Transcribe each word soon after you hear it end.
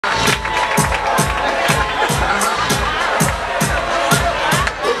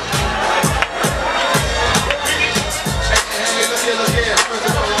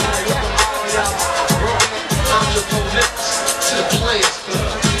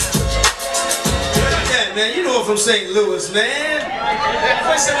that, man? You know I'm from St. Louis, man.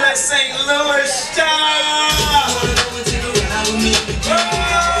 Play some of that St. Louis stuff.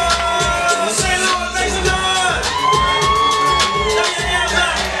 St. Louis, make some noise. Throw your hands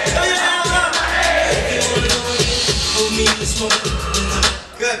up. Throw your hands up.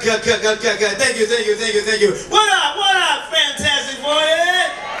 Good. Thank you. What up, fantastic boy?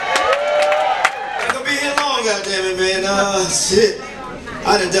 I'm gonna be here long, goddammit, man. Shit.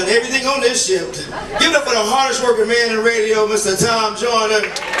 I done everything on this ship. Give it up for the hardest working man in radio, Mr. Tom Joyner.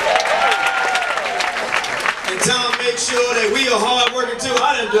 And Tom makes sure that we are hard working too.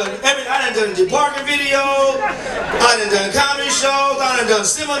 I done done department video. I done comedy shows. I done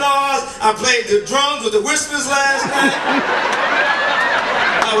seminars. I played the drums with the Whispers last night.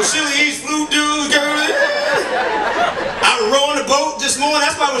 I was Chili East flute dude, girl. I was rowing the boat this morning.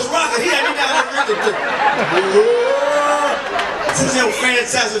 That's why I was rocking. He had me down there. This is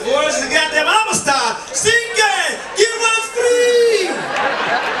fantastic voice. The goddamn I'm a star. Singing, give us free.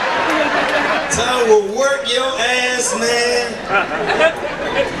 Tom will work your ass, man.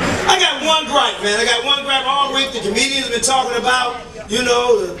 I got one gripe, man. I got one gripe all week. The comedians have been talking about, you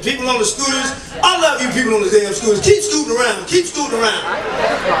know, the people on the scooters. I love you people on the damn scooters. Keep scooting around. Keep scooting around.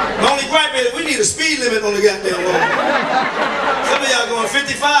 My only gripe is we need a speed limit on the goddamn road. Some of y'all going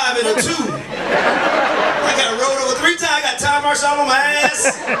 55 in a 2. I got rolled over 3 times. I got tire marks all on my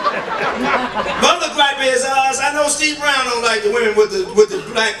ass. My other gripe is, I know Steve Brown don't like the women with the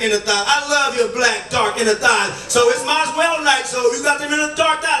black inner thigh. I love your black, dark inner thigh. So it's might as well night. So if you got them in a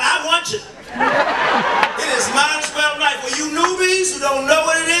dark thigh, I want you. It is might as well night. For you newbies who don't know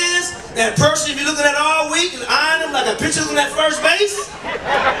what it is, that person you be looking at all week and eyeing them like a pitcher on that first base.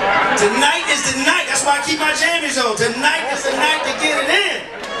 Tonight is the night. That's why I keep my jammies on. Tonight is the night to get it in.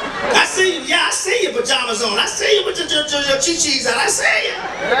 I see you, yeah, I see your pajamas on. I see you with your chi-chis out. I see you.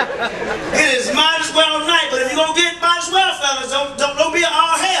 It is might as well night, but if you're gonna get might as well, fellas, don't be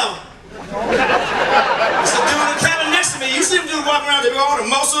all hell. It's the dude in the cabin next to me. You see him dude walking around there with all the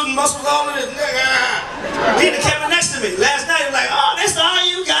muscles all in his neck. He in the cabin next to me. Last night he was like, oh, that's all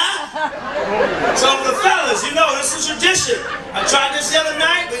you got. So the fellas, you know, this is tradition. I tried this the other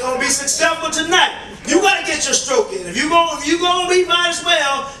night. We're gonna be successful tonight. You gotta get your stroke in. If you gonna be might as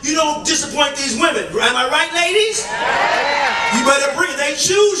well, you don't disappoint these women. Am I right, ladies? You better bring it. They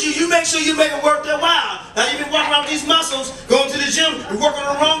choose you. You make sure you make it worth their while. Now you've been walking around with these muscles, going to the gym, and working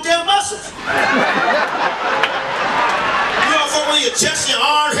on the wrong damn muscles. You all focus on your chest, your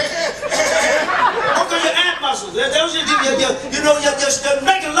arms. Work on your ab muscles. Those are your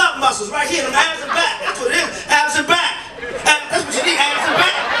making love muscles right here. Them abs and back. That's what it is. Abs and back. That's what you need. Abs and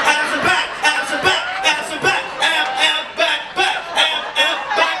back. Abs and back. Abs and back. Abs and back.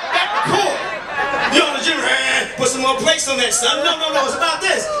 Cool. You're on the gym. Put some more plates on that, son. No. It's about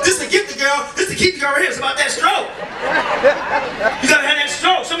this. This to get the girl. This to keep the girl right here. It's about that stroke. You gotta have that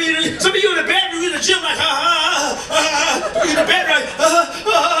stroke. Some of you in the bedroom, in the gym, like in the bed, right?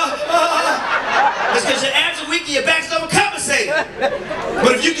 That's because your abs are weak and your back's overcompensating.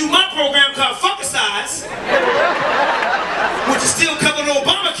 But if you do my program called Fuck-A-Size, which is still covered on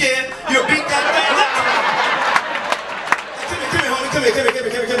Obamacare, you'll beat that thing up. Come here, homie. Come here. Come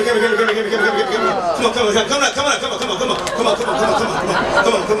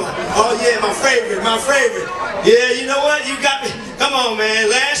on. Oh yeah, my favorite. Yeah, you know what? You got me. Come on, man.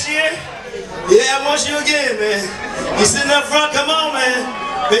 Last year, yeah, I want you again, man. You sitting up front, come on, man.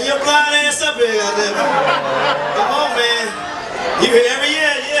 Bring your blind ass up here, goddamn. Come on, man. You here every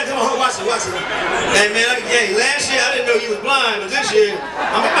year? Yeah, come on, watch it. Hey, man, last year I didn't know you was blind, but this year,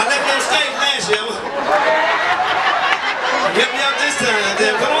 I left you on stage last year. Help me out this time,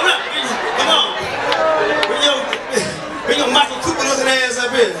 goddamn. Come on up. Come on. Bring your Michael Cooper looking ass up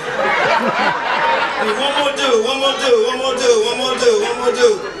here. One more do.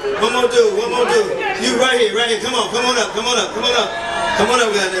 You right here. Come on up.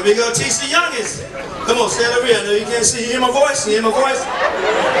 Goddamn. We gonna teach the youngest. Come on, stand over here. I know you can't see. You hear my voice?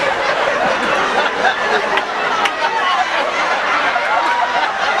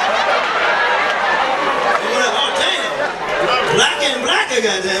 Blacker,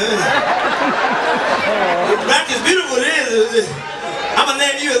 goddamn. Black is beautiful, it is. I'm gonna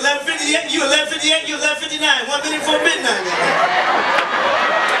name you 1158, you 1158, you 1159. 1 minute before midnight,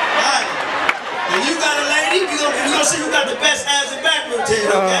 alright. When you got a lady, we're gonna see who got the best abs and back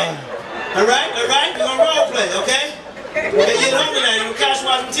routine, okay? Alright? We're gonna role play, okay? Okay, get home tonight, you're couch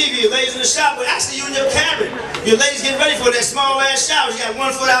watching TV, your ladies in the shop, but actually you in your cabin. Your ladies getting ready for that small ass shower. You got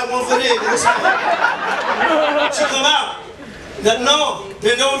 1 foot out, 1 foot in. She come out. Nothing on.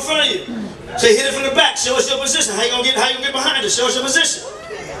 Bend over in front of you. Say hit it from the back. Show us your position. How you gonna get behind it? Show us your position.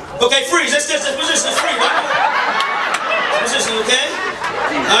 Okay, freeze. That's position. It's free, right? Position, okay?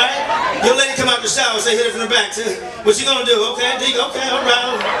 Alright? Your lady come out the shower, say hit it from the back. Say, what you gonna do? Okay, deep, okay,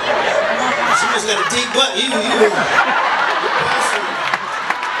 alright. She must got a deep butt. You. Okay,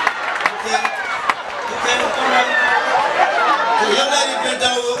 alright. Your lady bent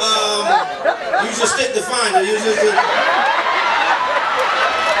over, you just stick the finder. You just did.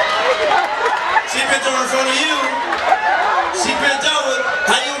 She bent over in front of you. She bent over.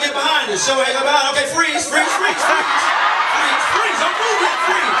 How you gonna get behind her? Show her how you go behind. Okay, freeze. Don't move yet,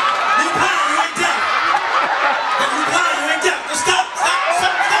 freeze. You blind, you ain't deaf. If you blind, you ain't deaf. Just stop. Stop.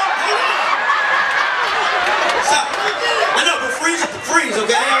 I know, but freeze,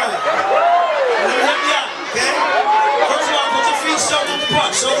 okay? All right. Let me help you out, okay? First of all, put your feet shoulder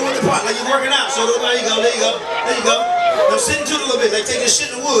with the part, like you're working out. Shoulder, there you go. Now sit into it a little bit, like taking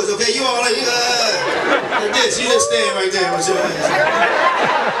shit in the woods, okay? You all like this. You just stand right there with your hands.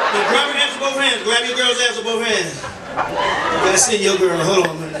 Now grab your hands with both hands. Grab your girl's ass with both hands. You gotta see your girl. Hold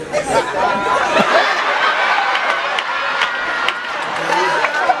on a minute.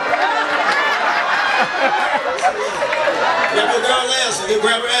 Grab your girl's ass. Okay,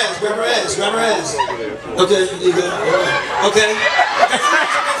 grab her ass. Okay, there you go.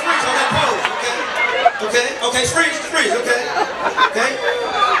 Okay, freeze. Okay.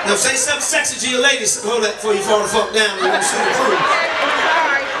 Now say something sexy to your lady. Hold that before you fall the fuck down. You're gonna shoot a cruise.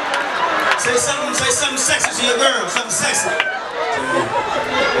 Say something sexy to your girl. Something sexy.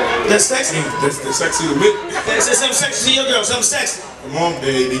 That's sexy? That's sexy to me. Okay, say something sexy to your girl. Something sexy. Come on,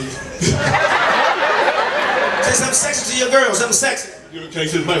 baby. Say something sexy to your girl. Something sexy. You okay?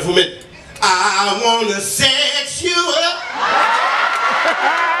 Sit back for a minute. I wanna sex you up.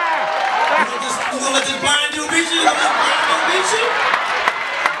 You gonna let this blind dude beat you?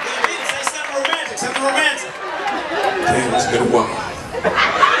 Say something romantic. Damn, it's been a while.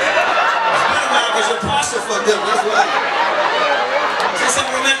 Because your posture fucked up, that's why. Say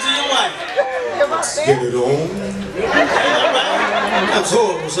something romantic to your wife. Let's get it on. Okay, alright. That was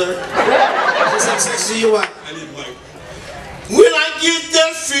horrible, sir. Say something sexy to your wife. I didn't like it. When I get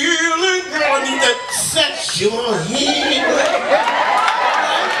that feeling, girl, I need that sexual heat.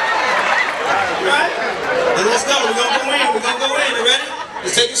 Right? And let's go. We're gonna go in. You ready?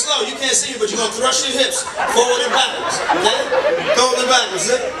 Let's take it slow. You can't see it, but you're gonna thrust your hips forward and backwards. Okay? Forward and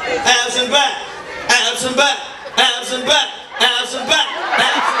backwards. Abs and back. Abs and back. Abs and back. Abs and back.